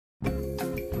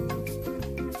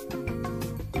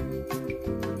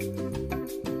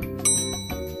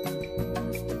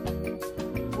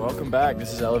Welcome back.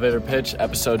 This is Elevator Pitch,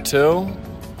 episode 2.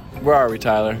 Where are we,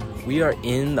 Tyler? We are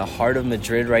in the heart of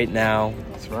Madrid right now.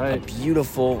 That's right. A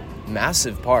beautiful,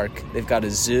 massive park. They've got a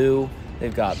zoo.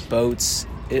 They've got boats.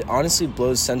 It honestly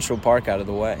blows Central Park out of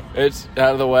the way. It's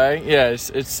out of the way? Yeah,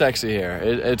 it's sexy here.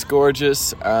 It's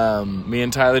gorgeous. Me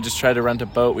and Tyler just tried to rent a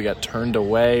boat. We got turned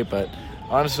away, but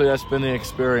honestly, that's been the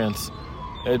experience.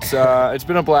 It's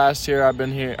been a blast here. I've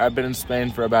been in Spain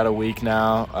for about a week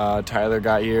now. Tyler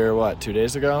got here, 2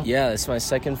 days ago? Yeah, it's my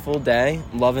second full day.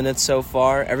 Loving it so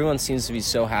far. Everyone seems to be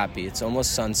so happy. It's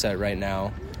almost sunset right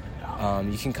now.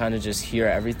 You can kind of just hear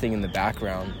everything in the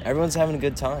background. Everyone's having a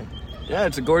good time. Yeah,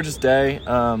 it's a gorgeous day.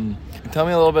 Tell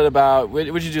me a little bit about what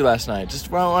did you do last night? Just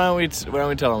why don't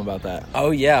we tell them about that? Oh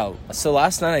yeah. So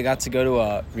last night I got to go to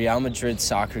a Real Madrid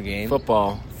soccer game.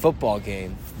 Football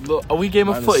game. A wee game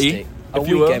of footy.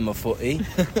 Game of footy.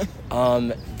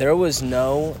 There was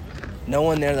no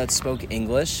one there that spoke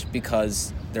English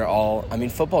because they're all. I mean,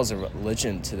 football's a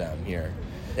religion to them here.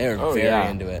 They're very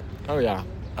into it. Oh yeah.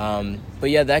 But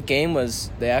yeah, that game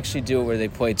they actually do it where they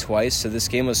play twice. So this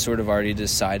game was sort of already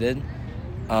decided,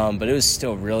 but it was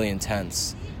still really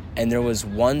intense. And there was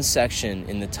one section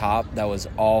in the top that was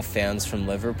all fans from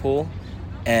Liverpool,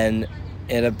 and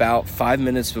at about 5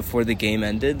 minutes before the game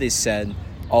ended, they said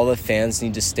all the fans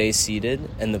need to stay seated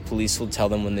and the police will tell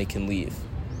them when they can leave.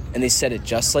 And they said it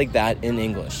just like that in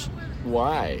English.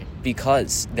 Why?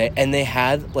 Because they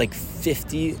had like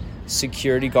 50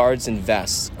 security guards and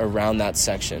vests around that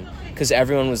section because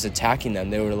everyone was attacking them.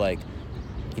 They were like,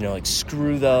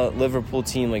 screw the Liverpool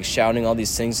team, like shouting all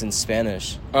these things in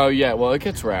Spanish. Oh yeah, well it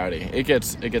gets rowdy. It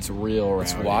gets real rowdy.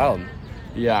 It's wild.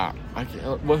 Yeah.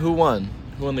 Who won?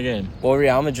 Who won the game? Well,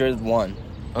 Real Madrid won.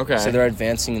 Okay. So they're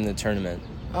advancing in the tournament.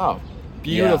 Oh,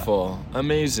 beautiful. Yeah.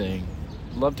 Amazing.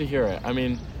 Love to hear it. I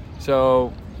mean,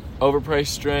 so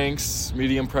overpriced drinks,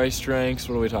 medium priced drinks,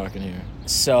 what are we talking here?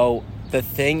 So the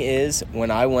thing is,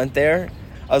 when I went there,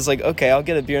 I was like, okay, I'll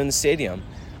get a beer in the stadium.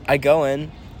 I go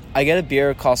in, I get a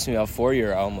beer, it costs me about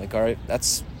 €4. I'm like, all right,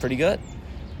 that's pretty good.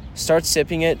 Start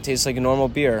sipping it, tastes like a normal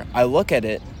beer. I look at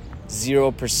it,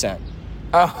 0%.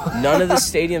 Oh. None of the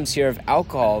stadiums here have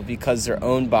alcohol because they're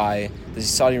owned by the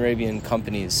Saudi Arabian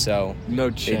companies, so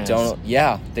no chance.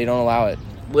 They don't allow it.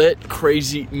 Lit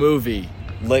crazy movie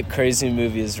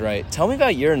is right. Tell me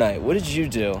about your night. What did you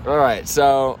do? All right,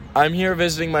 so I'm here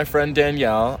visiting my friend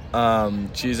Danielle.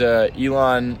 She's a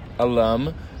Elon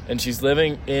alum, and she's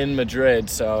living in Madrid,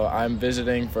 so I'm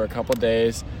visiting for a couple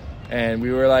days. And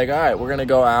we were like, all right, we're going to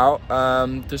go out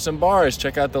to some bars,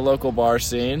 check out the local bar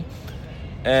scene.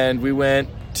 And we went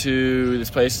to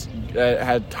this place that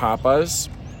had tapas.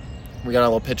 We got a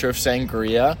little picture of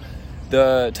sangria.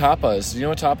 The tapas, do you know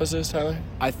what tapas is, Tyler?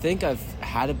 I think I've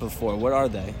had it before. What are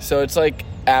they? So it's like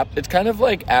it's kind of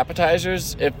like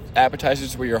appetizers if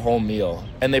appetizers were your whole meal.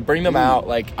 And they bring them out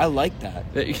like... I like that.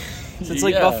 So it's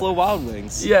like Buffalo Wild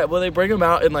Wings. Yeah, well, they bring them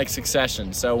out in like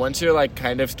succession. So once you're like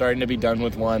kind of starting to be done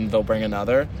with one, they'll bring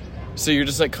another. So you're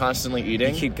just like constantly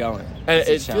eating. You keep going. And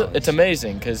it's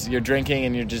amazing because you're drinking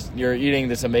and you're eating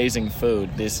this amazing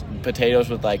food. These potatoes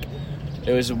with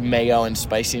it was mayo and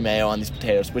spicy mayo on these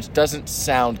potatoes, which doesn't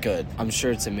sound good. I'm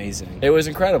sure it's amazing. It was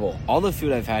incredible. All the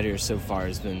food I've had here so far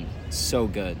has been so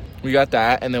good. We got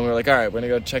that, and then we were like, all right, we're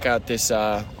going to go check out this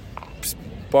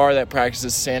bar that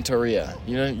practices Santeria.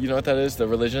 You know what that is, the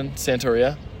religion?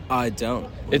 Santeria? I don't.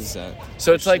 What is that?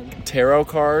 So it's like tarot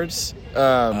cards.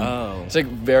 It's like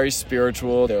very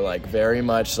spiritual. They're like very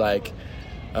much like...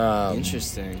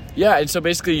 Interesting. Yeah, and so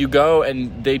basically you go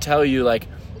and they tell you like,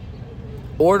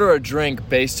 order a drink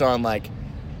based on like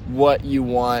what you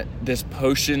want this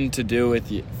potion to do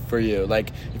for you.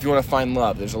 Like if you want to find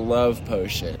love, there's a love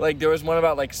potion. Like there was one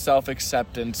about like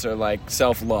self-acceptance or like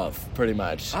self-love, pretty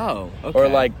much. Oh, okay. Or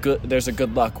like there's a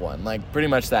good luck one. Like pretty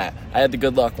much that. I had the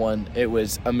good luck one. It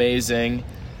was amazing,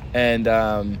 and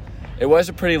it was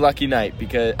a pretty lucky night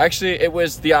because actually it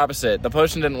was the opposite. The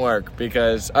potion didn't work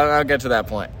because I'll get to that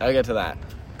point. I'll get to that.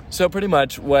 So pretty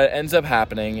much what ends up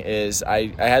happening is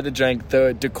I had the drink.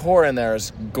 The decor in there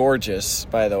is gorgeous,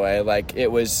 by the way. Like it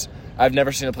was, I've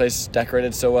never seen a place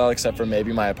decorated so well except for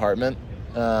maybe my apartment.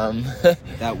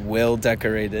 That Will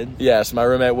decorated. Yes, my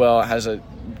roommate Will has a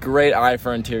great eye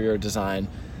for interior design.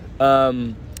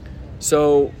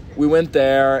 So we went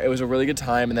there. It was a really good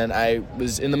time, and then I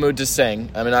was in the mood to sing.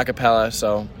 I'm an a cappella,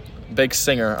 so big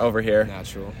singer over here.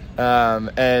 Natural.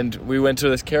 And we went to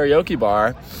this karaoke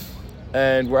bar.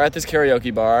 And we're at this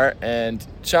karaoke bar, and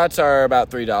shots are about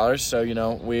 $3, so,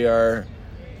 we are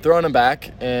throwing them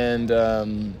back, and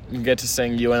we get to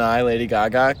sing You and I, Lady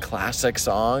Gaga, classic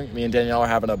song. Me and Danielle are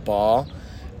having a ball.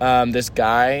 This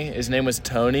guy, his name was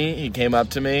Tony, he came up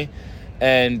to me,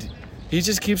 And he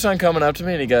just keeps on coming up to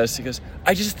me, and he goes,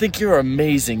 I just think you're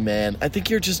amazing, man. I think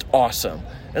you're just awesome.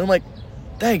 And I'm like,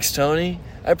 thanks, Tony.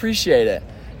 I appreciate it.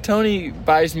 Tony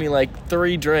buys me like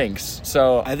 3 drinks,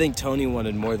 so... I think Tony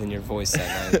wanted more than your voice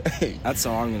that night. That's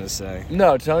all I'm going to say.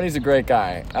 No, Tony's a great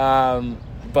guy.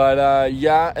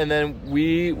 Yeah, and then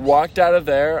we walked out of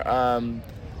there.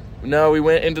 No, we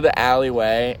went into the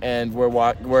alleyway, and we're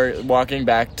walking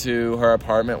back to her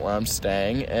apartment where I'm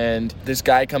staying, and this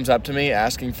guy comes up to me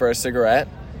asking for a cigarette.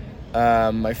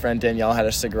 My friend Danielle had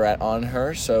a cigarette on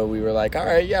her, so we were like, all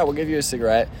right, yeah, we'll give you a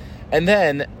cigarette. And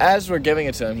then, as we're giving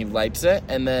it to him, he lights it,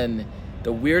 and then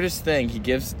the weirdest thing, he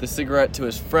gives the cigarette to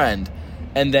his friend,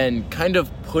 and then kind of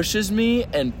pushes me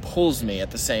and pulls me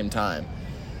at the same time.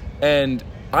 And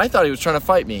I thought he was trying to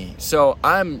fight me, so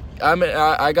I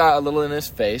got a little in his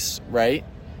face, right?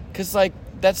 Because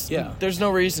there's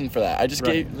no reason for that.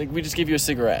 We just gave you a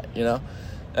cigarette, you know,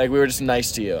 like we were just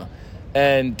nice to you.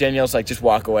 And Danielle's like, just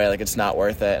walk away, like it's not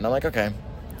worth it. And I'm like, okay,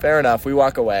 fair enough. We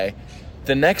walk away.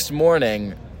 The next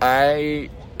morning,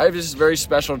 I have this very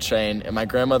special chain, and my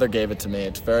grandmother gave it to me.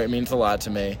 It means a lot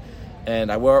to me,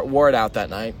 and I wore it out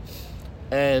that night.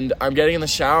 And I'm getting in the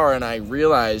shower, and I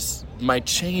realize my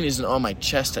chain isn't on my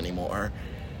chest anymore.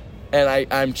 And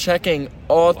I'm checking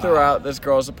all throughout this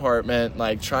girl's apartment,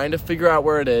 like trying to figure out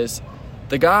where it is.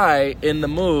 The guy in the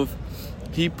move,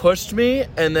 he pushed me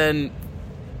and then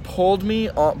pulled me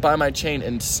by my chain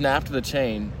and snapped the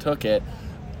chain, took it.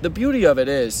 The beauty of it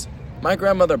is, my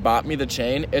grandmother bought me the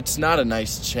chain. It's not a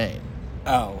nice chain.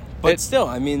 Oh. But still,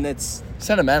 I mean, that's...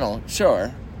 Sentimental,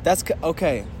 sure. That's...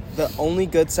 Okay. The only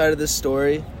good side of this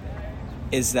story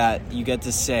is that you get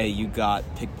to say you got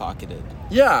pickpocketed.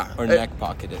 Yeah. Or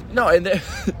neck-pocketed. No,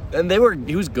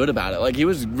 he was good about it. Like, he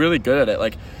was really good at it.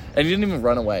 Like, and he didn't even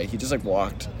run away. He just, like,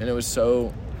 walked. And it was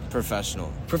so...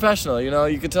 Professional, you know?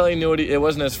 You could tell he knew it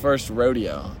wasn't his first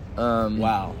rodeo.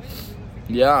 Wow.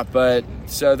 Yeah, but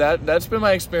so that's been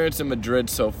my experience in Madrid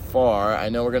so far. I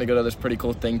know we're going to go to this pretty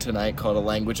cool thing tonight called a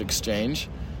language exchange.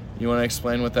 You want to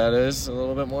explain what that is a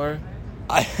little bit more?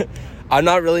 I'm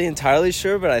not really entirely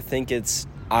sure, but I think it's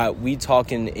we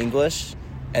talk in English,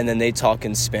 and then they talk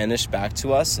in Spanish back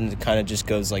to us, and it kind of just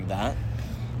goes like that.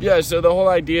 Yeah, so the whole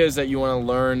idea is that you want to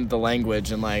learn the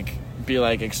language and, like, be,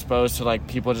 like, exposed to, like,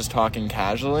 people just talking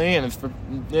casually, and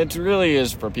it really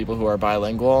is for people who are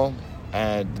bilingual,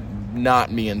 and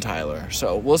not me and Tyler.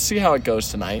 So we'll see how it goes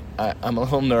tonight. I'm a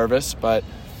little nervous, but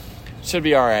it should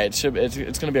be all right. It's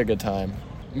going to be a good time.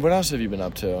 What else have you been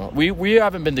up to? We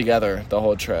haven't been together the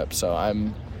whole trip, so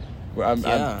I'm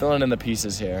filling in the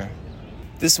pieces here.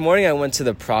 This morning I went to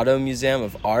the Prado Museum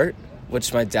of Art,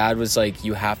 which my dad was like,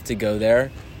 you have to go there.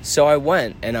 So I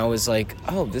went, and I was like,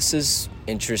 oh, this is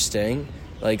interesting.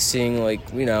 Like, seeing,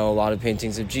 like, you know, a lot of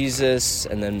paintings of Jesus,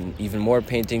 and then even more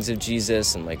paintings of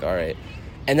Jesus, and like, all right.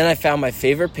 And then I found my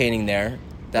favorite painting there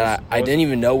that I didn't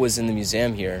even know was in the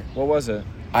museum here. What was it?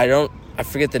 I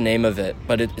forget the name of it,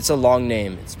 but it's a long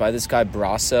name. It's by this guy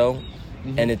Brasso,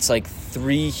 and it's like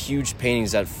 3 huge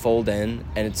paintings that fold in,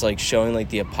 and it's like showing like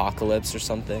the apocalypse or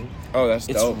something. Oh, that's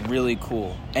dope. It's really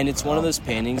cool. And it's one of those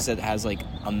paintings that has like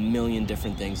a million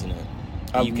different things in it.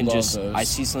 I love those. I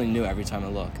see something new every time I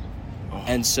look. Oh.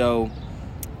 And so,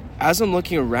 as I'm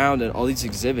looking around at all these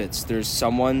exhibits, there's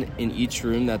someone in each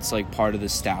room that's like part of the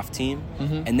staff team,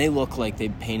 and they look like they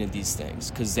painted these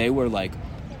things because they were like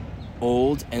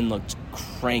old and looked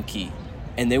cranky,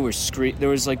 and they were there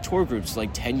was like tour groups,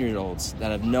 like 10-year-olds that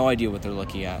have no idea what they're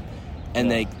looking at, and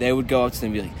they would go up to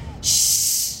them and be like,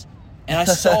 shh. And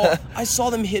I saw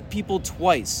them hit people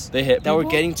twice. They hit people? That were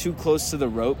getting too close to the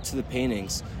rope, to the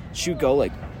paintings. She would go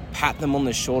like pat them on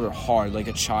the shoulder hard like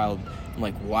a child. I'm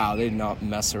like, wow, they do not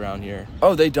mess around here.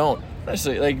 Oh, they don't.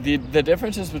 Honestly, like the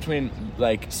differences between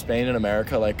like Spain and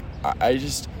America, like I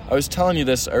was telling you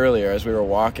this earlier as we were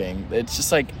walking. It's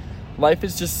just like life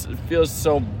feels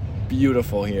so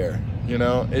beautiful here, you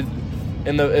know?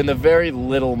 In the very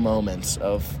little moments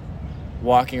of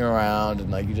walking around,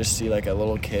 and like you just see like a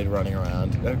little kid running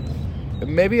around.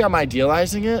 Maybe I'm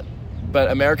idealizing it, but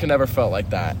America never felt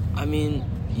like that. I mean,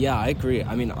 yeah, I agree.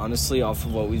 I mean, honestly, off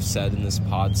of what we've said in this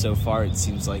pod so far, it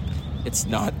seems like it's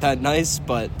not that nice,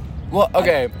 but... Well,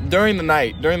 okay, during the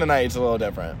night, it's a little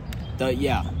different.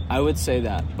 Yeah, I would say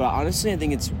that. But honestly, I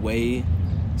think it's way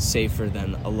safer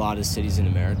than a lot of cities in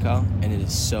America, and it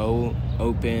is so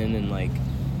open, and, like,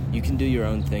 you can do your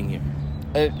own thing here.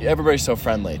 And everybody's so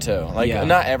friendly, too. Like,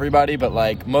 not everybody, but,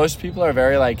 like, most people are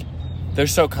very, like... They're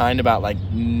so kind about, like,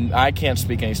 I can't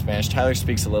speak any Spanish. Tyler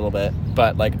speaks a little bit.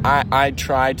 But, like, I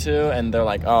try to, and they're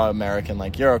like, oh, American,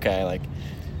 like, you're okay. Like,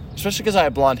 especially because I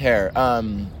have blonde hair.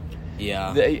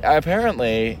 Yeah.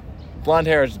 Apparently, blonde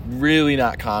hair is really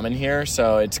not common here,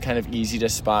 so it's kind of easy to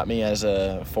spot me as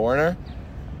a foreigner.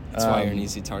 That's why you're an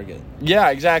easy target. Yeah,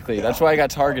 exactly. That's why I got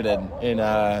targeted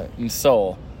in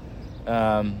Seoul.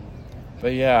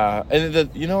 But yeah, and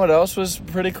you know what else was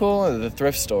pretty cool? The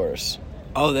thrift stores.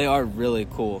 Oh, they are really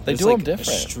cool. They There's do like them different.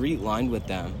 A street lined with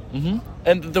them. Mm-hmm.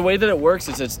 And the way that it works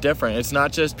is it's different. It's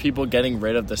not just people getting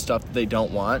rid of the stuff that they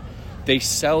don't want. They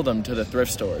sell them to the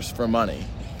thrift stores for money.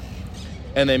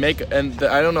 And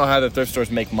I don't know how the thrift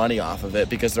stores make money off of it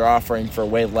because they're offering for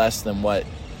way less than what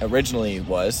originally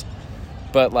was.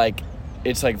 But like,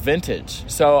 it's like vintage.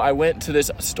 So I went to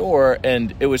this store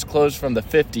and it was clothes from the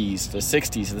 50s, the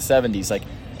 60s, the 70s,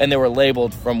 and they were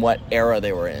labeled from what era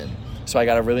they were in. So I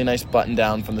got a really nice button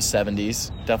down from the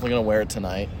 70s. Definitely gonna wear it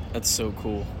tonight. That's so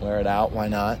cool. Wear it out. Why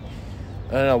not?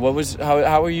 I don't know.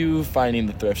 How were you finding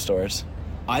the thrift stores?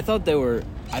 I thought they were.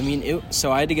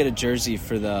 So I had to get a jersey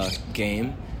for the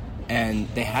game, and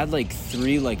they had like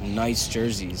 3 like nice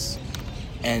jerseys,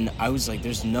 and I was like,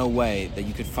 "There's no way that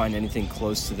you could find anything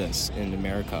close to this in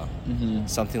America." Mm-hmm.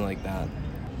 Something like that.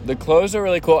 The clothes are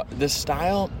really cool. The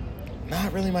style,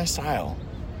 not really my style.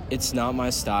 It's not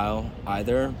my style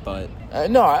either, but...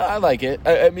 No, I like it.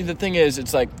 I mean, the thing is,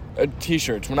 it's like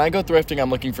T-shirts. When I go thrifting, I'm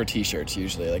looking for T-shirts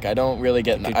usually. Like, I don't really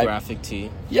get... Like a graphic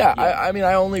tee? Yeah, yeah.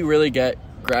 I only really get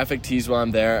graphic tees while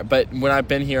I'm there. But when I've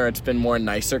been here, it's been more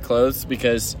nicer clothes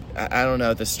because, I don't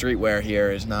know, the streetwear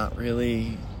here is not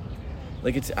really...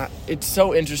 Like, it's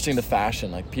so interesting, the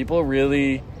fashion. Like, people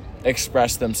really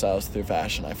express themselves through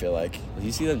fashion, I feel like. Do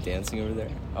you see them dancing over there?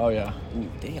 Oh, yeah.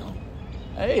 Ooh, damn.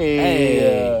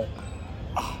 Hey.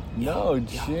 No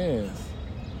chance.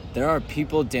 There are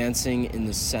people dancing in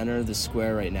the center of the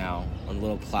square right now on a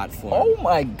little platform. Oh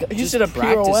my god. He's just a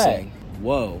practicing.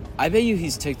 Whoa. I bet you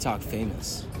he's TikTok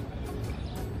famous.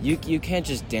 You can't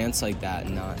just dance like that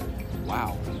and not.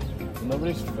 Wow.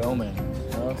 Nobody's filming.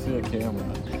 I don't see a camera.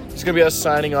 It's going to be us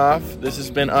signing off. This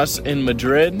has been us in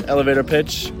Madrid, Elevator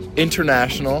Pitch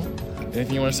International.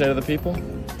 Anything you want to say to the people?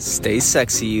 Stay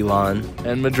sexy, Elon.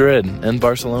 And Madrid and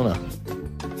Barcelona.